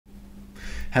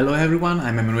Hello everyone,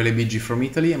 I'm Emanuele Biggi from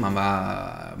Italy. I'm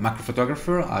a macro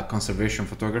photographer, a conservation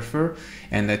photographer,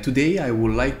 and today I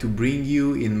would like to bring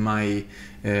you in my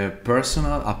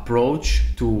personal approach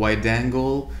to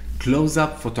wide-angle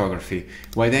close-up photography.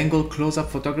 Wide-angle close-up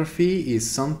photography is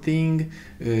something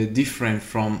different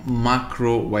from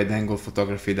macro wide-angle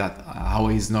photography, that how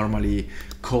is normally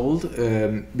called,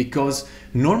 because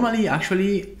normally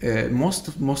actually most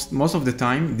of the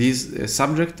time these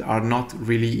subjects are not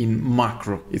really in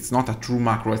macro. It's not a true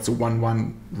macro, it's a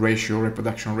 1:1 ratio,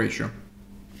 reproduction ratio.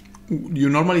 You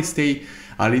normally stay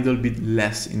a little bit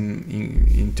less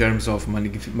in terms of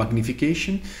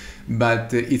magnification,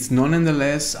 but it's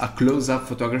nonetheless a close-up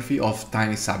photography of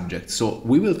tiny subjects. So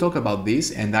we will talk about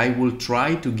this, and I will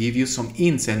try to give you some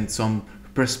hints and some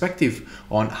perspective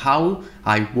on how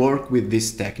I work with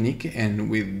this technique and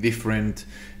with different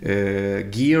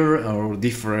gear or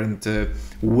different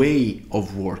way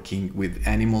of working with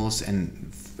animals and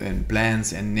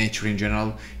plants and nature in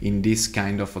general in this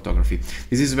kind of photography.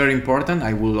 This is very important.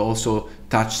 I will also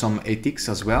touch some ethics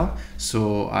as well.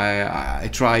 So I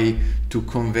try to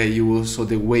convey you also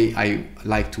the way I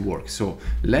like to work. So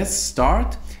let's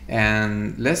start,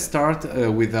 and let's start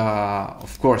with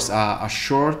of course a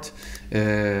short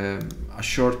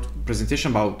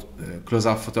presentation about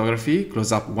close-up photography,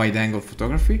 close-up wide-angle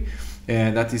photography.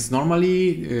 That is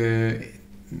normally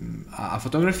a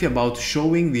photography about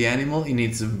showing the animal in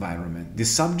its environment, the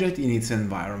subject in its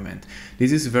environment.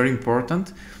 This is very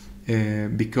important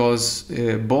because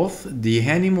both the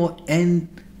animal and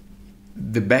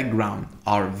the background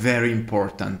are very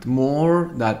important,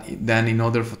 more than in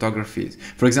other photographies.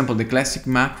 For example, the classic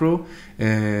macro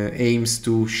aims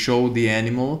to show the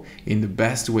animal in the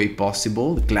best way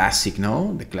possible, the classic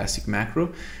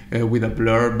macro, with a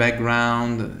blur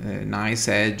background, nice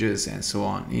edges, and so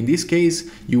on. In this case,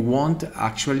 you want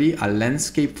actually a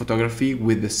landscape photography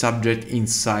with the subject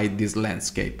inside this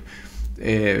landscape.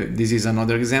 This is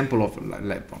another example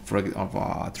of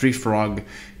a tree frog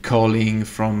calling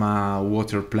from a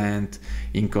water plant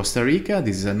in Costa Rica.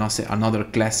 This is another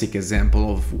classic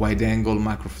example of wide-angle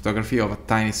macro photography of a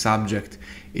tiny subject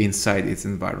inside its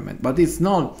environment. But it's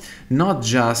not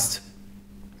just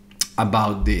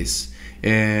about this.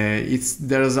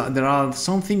 There are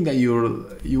something that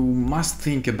you must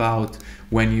think about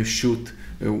when you shoot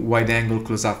wide-angle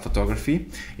close-up photography.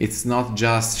 It's not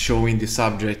just showing the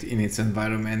subject in its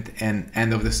environment and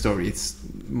end of the story. It's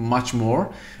much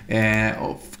more.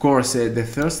 Of course, the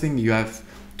first thing you have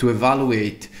to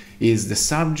evaluate is the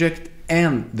subject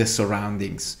and the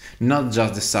surroundings, not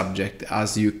just the subject,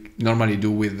 as you normally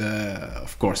do with,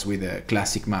 of course, with a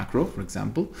classic macro, for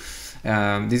example.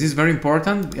 This is very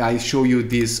important. I show you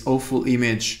this awful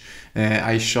image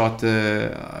I shot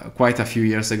quite a few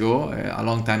years ago, a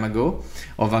long time ago,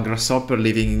 of a grasshopper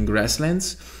living in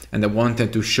grasslands, and I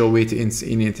wanted to show it in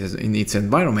its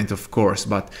environment, of course.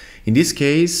 But in this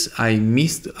case, I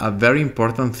missed a very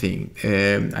important thing.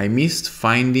 I missed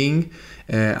finding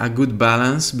a good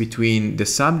balance between the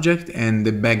subject and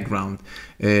the background.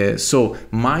 So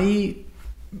my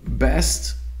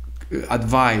best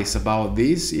advice about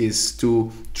this is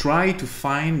to try to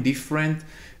find different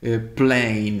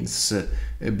planes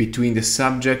between the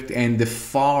subject and the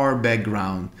far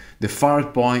background, the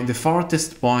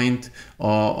farthest point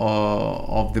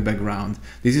of the background.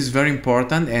 This is very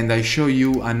important, and I show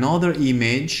you another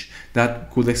image that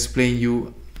could explain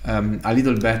you a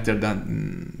little better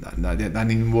than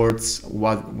in words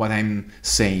what I'm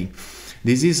saying.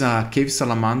 This is a cave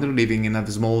salamander living in a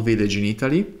small village in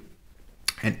Italy.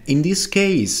 And in this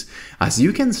case, as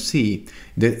you can see,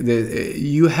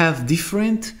 you have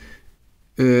different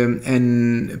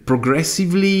and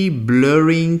progressively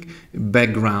blurring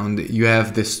background. You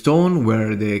have the stone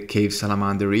where the cave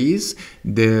salamander is,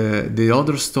 the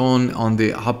other stone on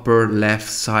the upper left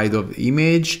side of the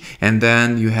image, and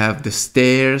then you have the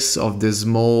stairs of the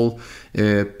small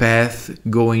path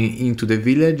going into the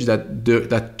village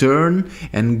that turn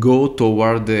and go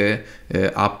toward the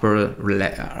upper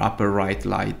right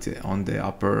light on the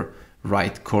upper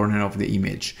right corner of the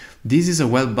image. This is a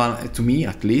well-balanced, to me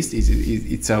at least,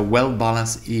 it's a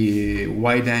well-balanced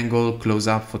wide-angle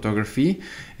close-up photography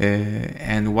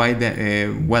and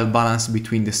well-balanced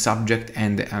between the subject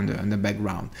and the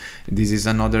background. This is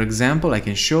another example I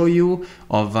can show you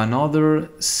of another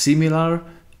similar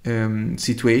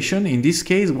situation. In this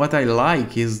case, what I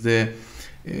like is the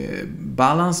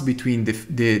balance between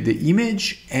the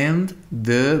image and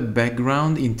the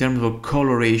background in terms of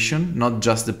coloration, not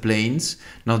just the planes,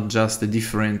 not just the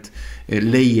different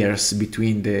layers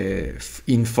between the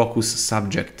in-focus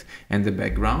subject and the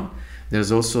background.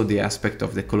 There's also the aspect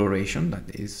of the coloration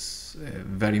that is It's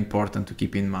very important to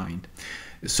keep in mind.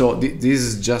 So this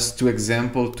is just two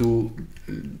examples to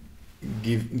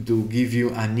give you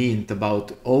an hint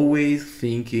about always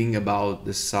thinking about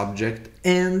the subject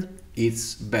and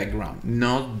its background,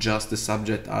 not just the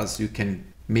subject, as you can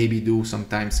maybe do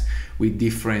sometimes with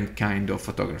different kind of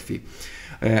photography.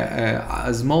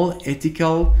 A small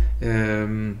ethical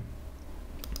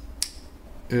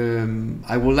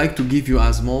I would like to give you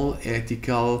a small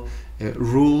ethical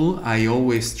rule I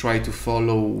always try to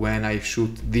follow when I shoot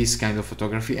this kind of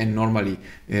photography, and normally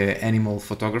animal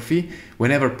photography.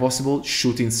 Whenever possible,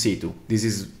 shoot in situ. This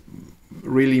is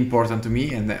really important to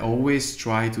me, and I always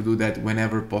try to do that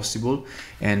whenever possible.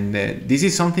 And this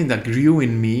is something that grew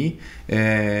in me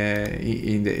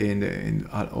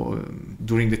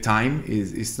during the time.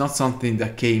 It's not something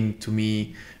that came to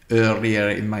me earlier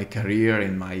in my career,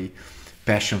 in my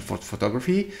passion for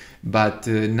photography, but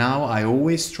now I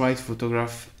always try to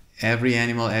photograph every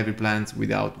animal, every plant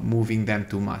without moving them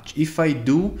too much. If I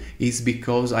do, it's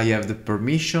because I have the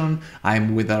permission,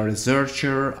 I'm with a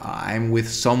researcher, I'm with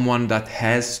someone that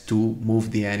has to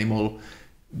move the animal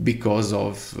because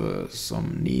of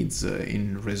some needs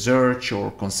in research or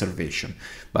conservation.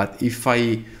 But if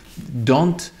I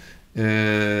don't,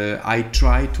 I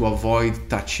try to avoid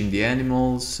touching the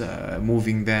animals,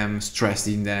 moving them,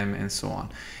 stressing them, and so on.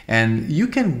 And you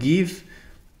can give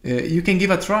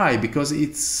a try, because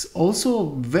it's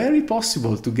also very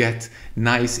possible to get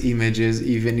nice images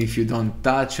even if you don't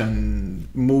touch and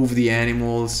move the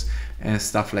animals and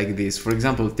stuff like this. For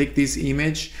example, take this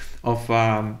image of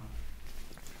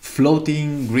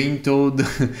floating green toad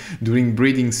during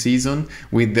breeding season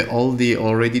with all the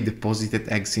already deposited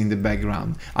eggs in the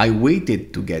background. I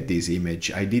waited to get this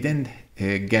image. I didn't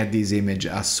get this image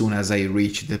as soon as I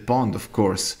reached the pond, of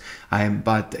course.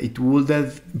 But it would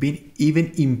have been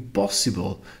even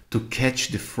impossible to catch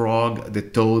the frog, the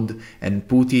toad, and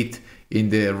put it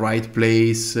in the right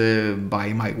place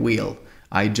by my will.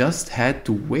 I just had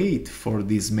to wait for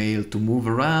this male to move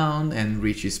around and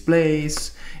reach his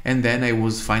place, and then I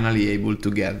was finally able to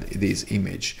get this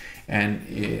image. And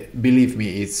believe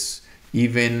me, it's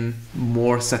even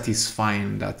more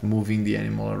satisfying than moving the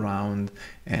animal around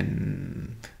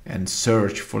and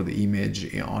search for the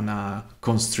image on a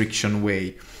constriction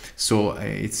way. So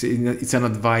it's an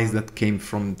advice that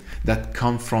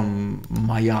come from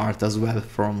my art as well,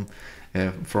 from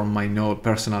my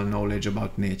personal knowledge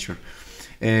about nature.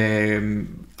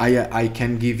 I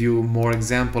can give you more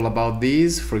example about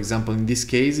this. For example, in this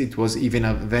case, it was even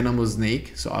a venomous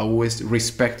snake. So I always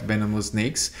respect venomous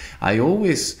snakes. Of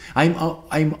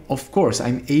course,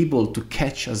 I'm able to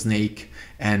catch a snake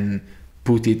and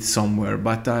put it somewhere,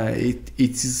 but it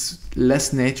is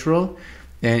less natural.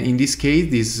 And in this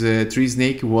case, this tree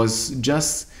snake was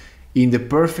just in the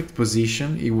perfect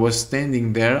position. It was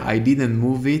standing there. I didn't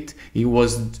move it. It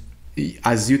was,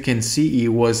 as you can see, it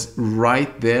was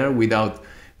right there without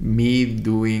me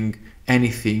doing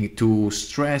anything to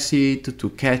stress it, to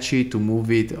catch it, to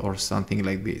move it, or something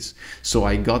like this. So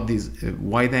I got this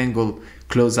wide angle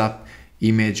close-up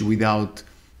image without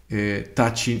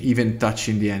even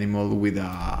touching the animal with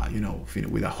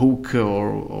a hook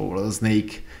or a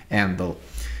snake handle.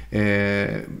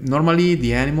 Normally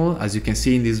the animal, as you can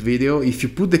see in this video, if you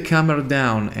put the camera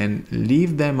down and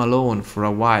leave them alone for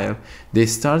a while, they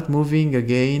start moving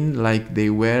again like they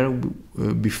were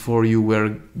before you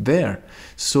were there.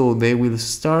 So they will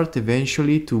start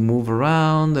eventually to move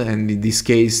around, and in this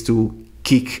case to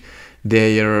kick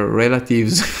their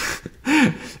relatives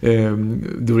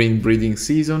during breeding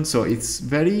season. So it's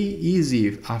very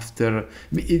easy after.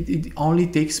 It only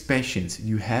takes patience.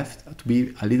 You have to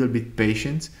be a little bit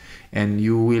patient, and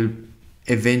you will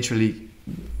eventually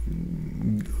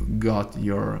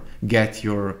get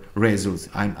your results.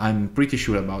 I'm pretty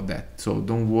sure about that. So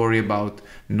don't worry about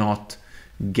not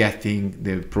getting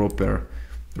the proper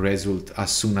result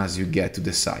as soon as you get to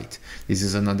the site. This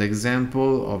is another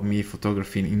example of me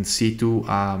photographing in situ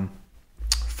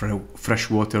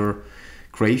freshwater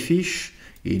crayfish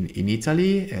in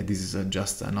Italy. This is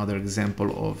just another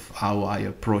example of how I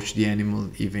approach the animal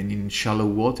even in shallow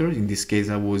water. In this case,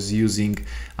 I was using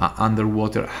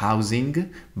underwater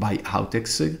housing by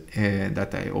Outex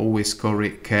that I always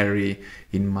carry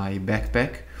in my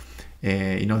backpack.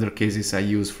 In other cases, I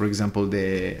use, for example,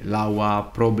 the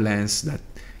Laowa Pro lens that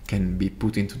can be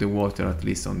put into the water, at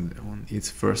least on its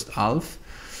first half.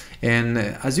 And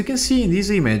as you can see in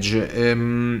this image,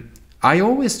 I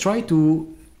always try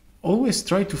to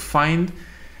find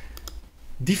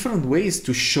different ways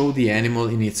to show the animal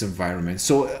in its environment.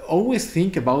 So always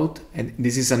think about, and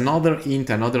this is another hint,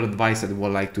 another advice that I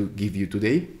would like to give you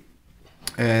today.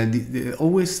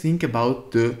 Always think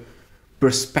about the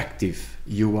perspective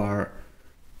you are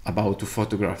about to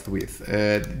photograph with.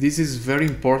 This is very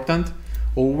important.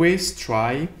 Always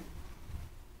try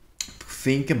to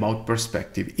think about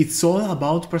perspective. It's all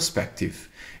about perspective.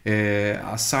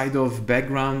 Aside of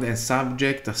background and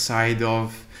subject, aside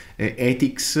of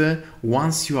ethics,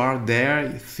 once you are there,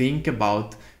 think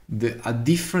about a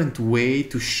different way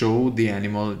to show the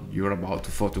animal you're about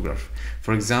to photograph.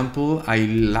 For example, I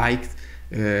like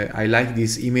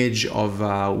this image of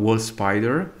a wall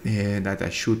spider that I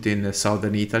shoot in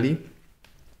southern Italy,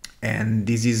 and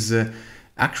this is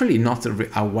actually not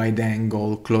a wide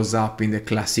angle close up in the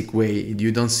classic way.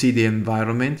 You don't see the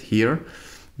environment here,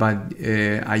 but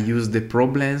I use the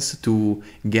probe lens to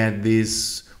get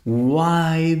this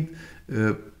wide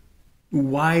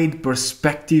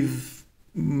perspective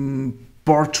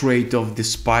portrait of the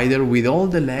spider with all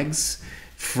the legs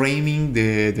framing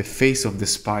the face of the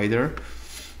spider.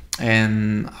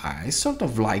 And I sort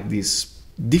of like this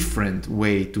different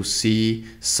way to see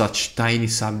such tiny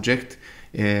subject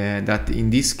that in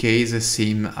this case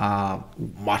seem a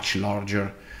much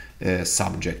larger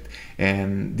subject.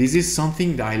 And this is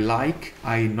something that I like.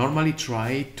 I normally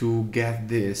try to get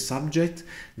the subject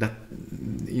that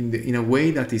in a way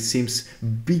that it seems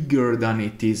bigger than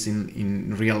it is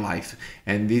in real life.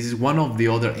 And this is one of the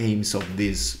other aims of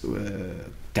this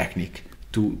technique,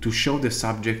 to show the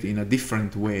subject in a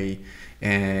different way,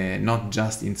 not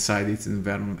just inside its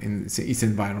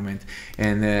environment.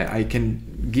 And I can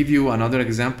give you another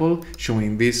example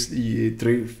showing these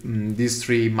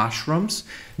three mushrooms.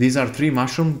 These are 3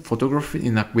 mushroom photography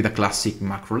with a classic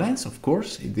macro lens, of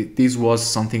course. This was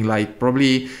something like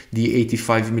probably the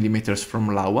 85 millimeters from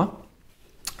Laowa,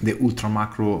 the ultra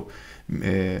macro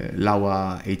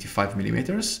Laowa 85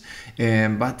 millimeters,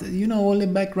 but you know, all the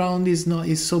background is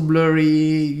so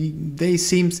blurry.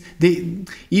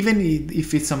 Even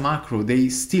if it's a macro, they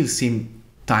still seem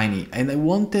tiny, and I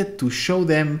wanted to show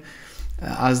them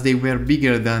as they were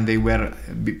bigger than they were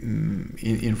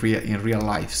in real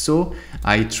life. So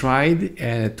I tried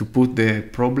to put the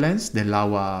probe lens, the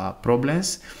Laowa probe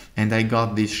lens, and I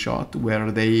got this shot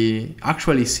where they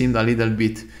actually seemed a little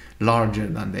bit larger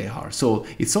than they are. So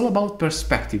it's all about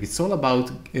perspective. It's all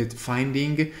about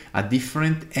finding a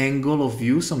different angle of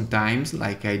view sometimes,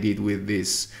 like I did with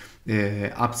this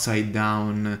upside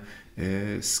down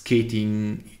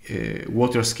skating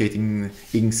water skating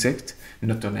insect,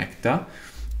 Notonecta.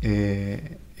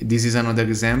 This is another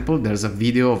example. There's a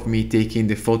video of me taking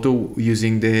the photo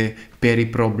using the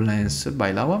peri-probe lens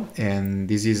by Laowa, and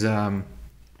this is a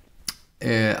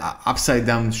upside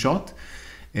down shot.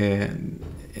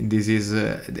 This is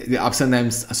the upside down,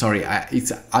 sorry,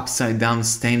 it's upside down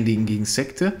standing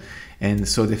insect, and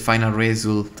so the final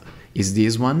result is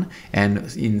this one. And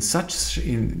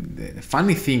the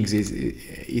funny things is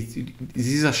this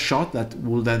is a shot that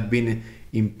would have been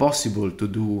impossible to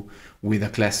do with a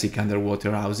classic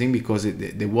underwater housing, because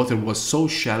the water was so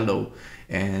shallow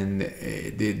and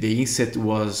the insect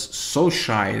was so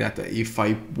shy that if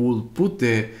I would put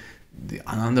an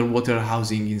underwater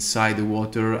housing inside the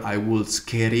water, I will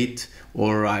scare it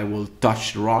or I will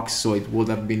touch rocks, so it would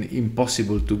have been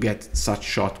impossible to get such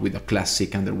shot with a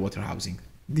classic underwater housing.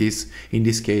 In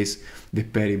this case, the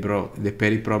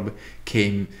peri-probe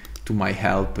came to my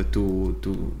help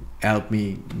to help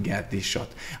me get this shot.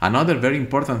 Another very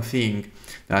important thing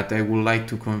that I would like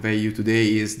to convey you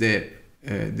today is the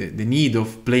need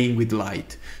of playing with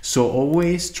light. So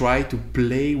always try to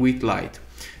play with light.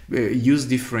 Use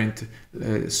different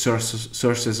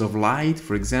sources of light.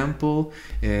 For example,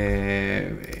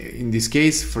 in this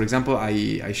case, for example,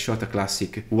 I shot a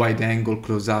classic wide-angle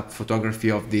close-up photography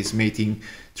of this mating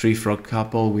tree-frog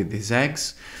couple with these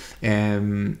eggs,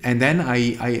 and then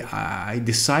I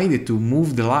decided to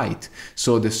move the light.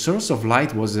 So the source of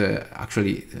light was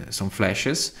actually some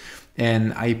flashes,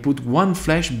 and I put one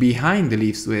flash behind the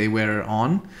leaves they were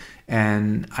on,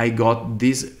 and I got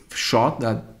this shot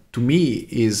that to me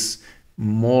is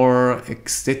more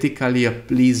aesthetically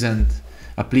pleasing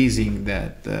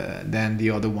than the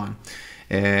other one.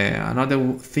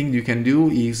 Another thing you can do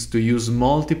is to use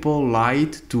multiple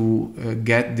light to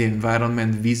get the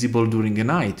environment visible during the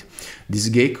night. This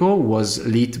gecko was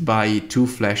lit by 2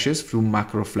 flashes, from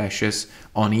macro flashes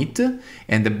on it,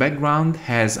 and the background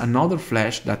has another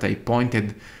flash that I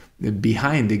pointed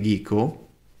behind the gecko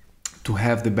to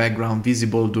have the background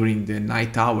visible during the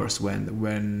night hours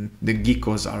when the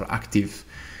geckos are active,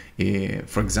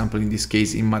 for example, in this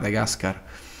case in Madagascar.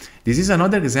 This is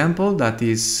another example that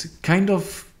is kind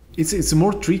of it's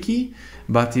more tricky,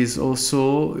 but is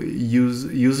also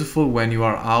useful when you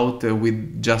are out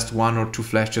with just 1 or 2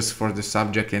 flashes for the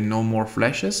subject and no more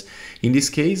flashes. In this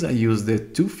case, I use the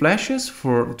 2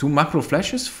 macro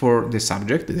flashes for the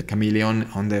subject, the chameleon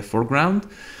on the foreground,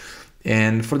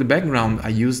 and for the background I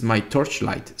used my torch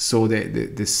light. So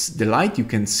the light you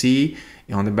can see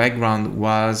on the background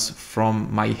was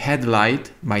from my headlamp,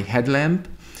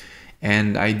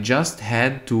 and I just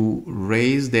had to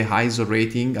raise the ISO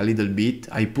rating a little bit.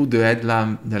 I put the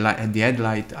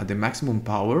headlight at the maximum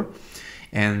power,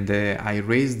 and I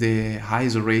raised the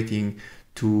ISO rating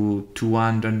to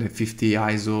 250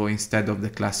 ISO instead of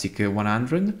the classic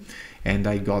 100, and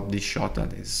I got this shot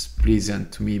that is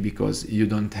pleasant to me, because you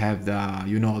don't have the,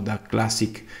 you know, the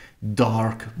classic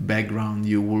dark background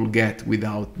you will get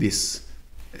without this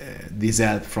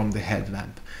help from the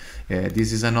headlamp.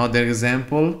 This is another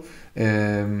example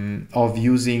of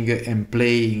using and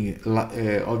playing,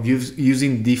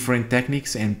 using different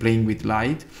techniques and playing with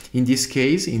light. In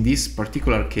this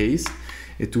particular case,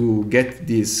 to get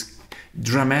this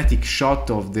dramatic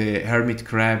shot of the hermit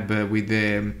crab with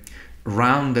the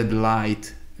rounded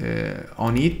light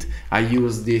on it, I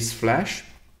use this flash,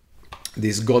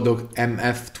 this Godox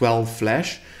MF12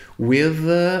 flash with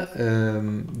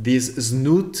this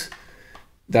snoot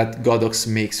that Godox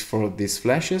makes for these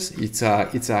flashes. It's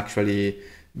actually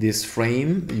this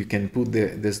frame. You can put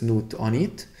the snoot on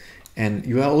it, and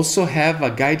you also have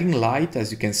a guiding light,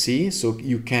 as you can see, so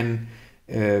you can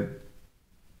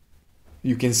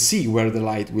see where the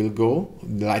light will go,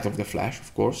 the light of the flash,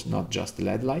 of course, not just the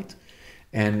LED light,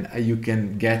 and you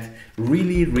can get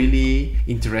really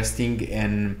interesting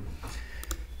and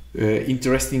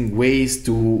interesting ways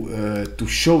to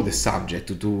show the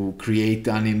subject, to create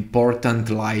an important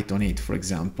light on it. For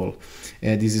example,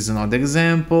 this is another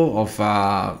example of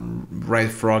a red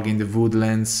frog in the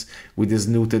woodlands with a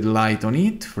snooted light on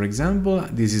it. For example,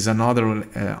 this is another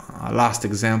last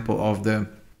example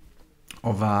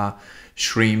of a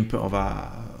shrimp, of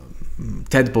a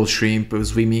tadpole shrimp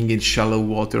swimming in shallow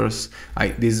waters.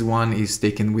 This one is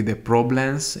taken with a probe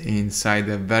lens inside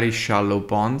a very shallow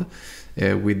pond,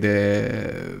 with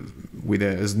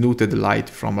a snooted light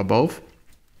from above.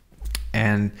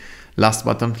 And last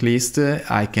but not least,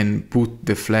 I can put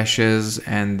the flashes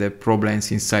and the probe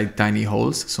lens inside tiny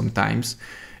holes sometimes,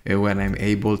 when I'm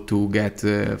able to get,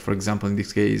 for example, in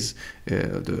this case,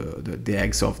 the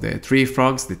eggs of the tree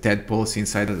frogs, the tadpoles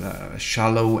inside a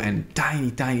shallow and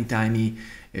tiny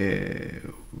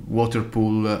water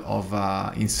pool of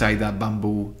inside a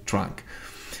bamboo trunk.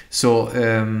 So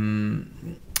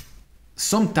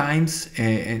sometimes,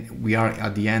 and we are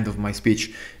at the end of my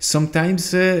speech, sometimes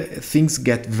things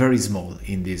get very small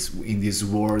in this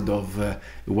world of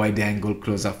wide-angle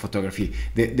close-up photography.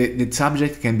 The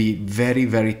subject can be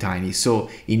very tiny. So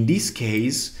in this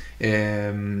case,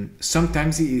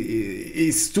 sometimes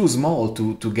it's too small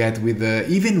to get with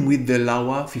even with the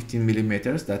Laowa 15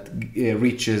 millimeters that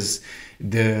reaches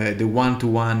the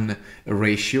 1:1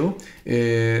 ratio.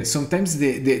 Sometimes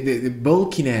the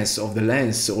bulkiness of the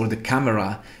lens or the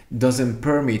camera doesn't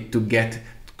permit to get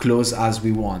close as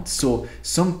we want. So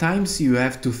sometimes you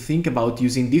have to think about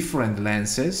using different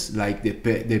lenses, like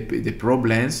the probe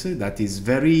lens that is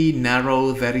very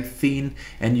narrow, very thin,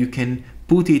 and you can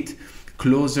put it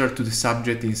closer to the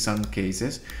subject in some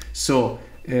cases. So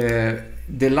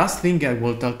the last thing I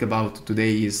will talk about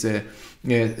today is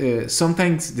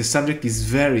sometimes the subject is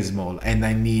very small, and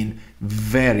I mean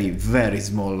very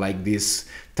small, like this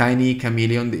tiny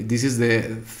chameleon. This is the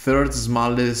third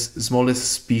smallest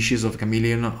species of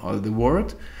chameleon of the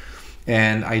world,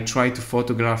 and I try to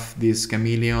photograph this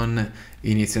chameleon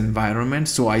in its environment.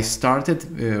 So I started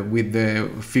with the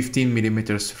 15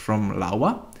 millimeters from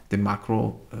Laowa, the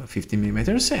macro 15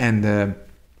 millimeters, and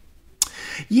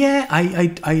yeah,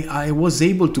 I was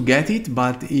able to get it,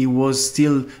 but it was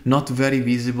still not very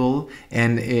visible,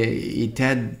 and it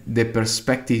had the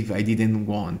perspective I didn't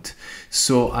want.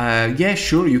 So yeah,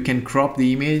 sure, you can crop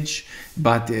the image,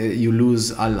 but you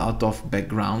lose a lot of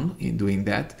background in doing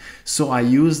that. So I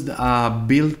used a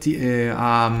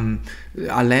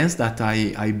lens that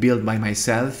I built by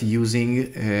myself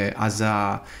using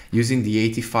using the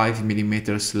 85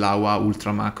 millimeters Laowa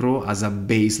Ultra Macro as a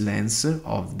base lens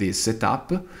of this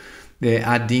setup,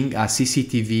 adding a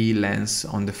CCTV lens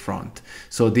on the front.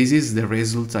 So this is the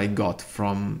result I got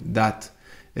from that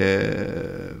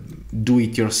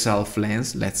do-it-yourself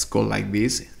lens, let's call like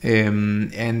this,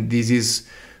 and this is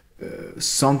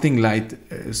something like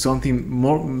something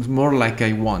more like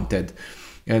I wanted.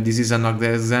 This is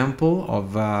another example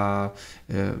of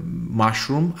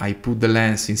mushroom. I put the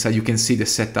lens inside. You can see the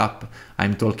setup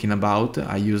I'm talking about.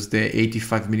 I use the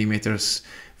 85 millimeters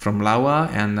from Laowa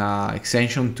and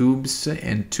extension tubes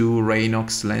and 2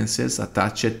 Raynox lenses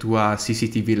attached to a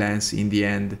CCTV lens in the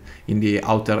end, in the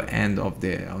outer end of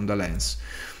the lens.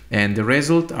 And the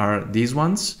result are these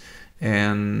ones.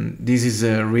 And this is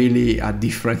really a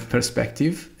different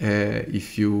perspective.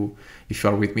 If you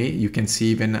are with me, you can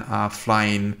see even a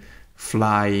flying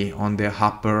fly on the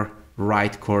upper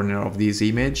right corner of this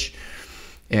image.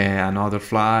 Another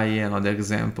fly, another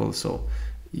example. So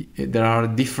there are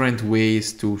different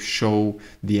ways to show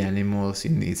the animals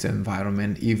in its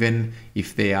environment, even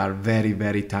if they are very,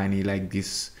 very tiny, like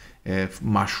this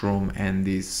mushroom and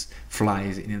these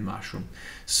flies in a mushroom.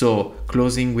 So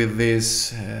closing with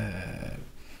this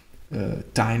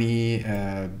tiny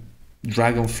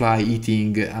dragonfly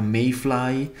eating a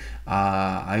mayfly,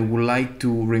 I would like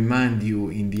to remind you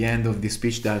in the end of this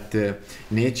speech that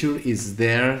nature is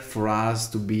there for us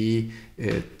to be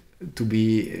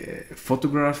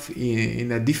photographed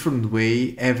in a different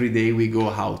way. Every day we go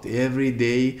out, every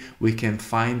day we can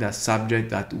find a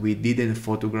subject that we didn't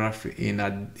photograph in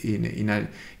a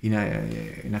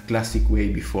classic way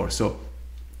before. So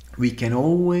we can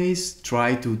always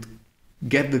try to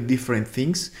get the different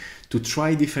things, to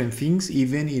try different things,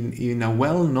 even in a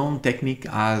well-known technique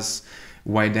as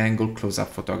wide-angle close-up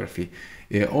photography.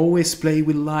 Always play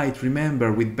with light,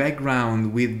 remember, with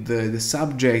background, with the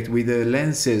subject, with the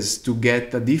lenses, to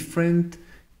get a different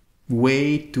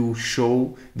way to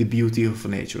show the beauty of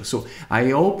nature. So I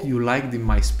hope you liked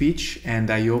my speech,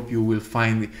 and I hope you will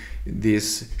find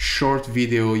this short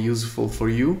video useful for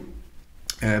you.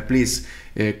 Please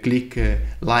click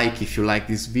like if you like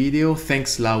this video.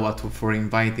 Thanks Laowa for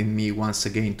inviting me once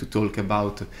again to talk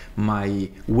about my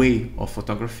way of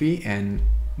photography, and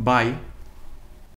bye.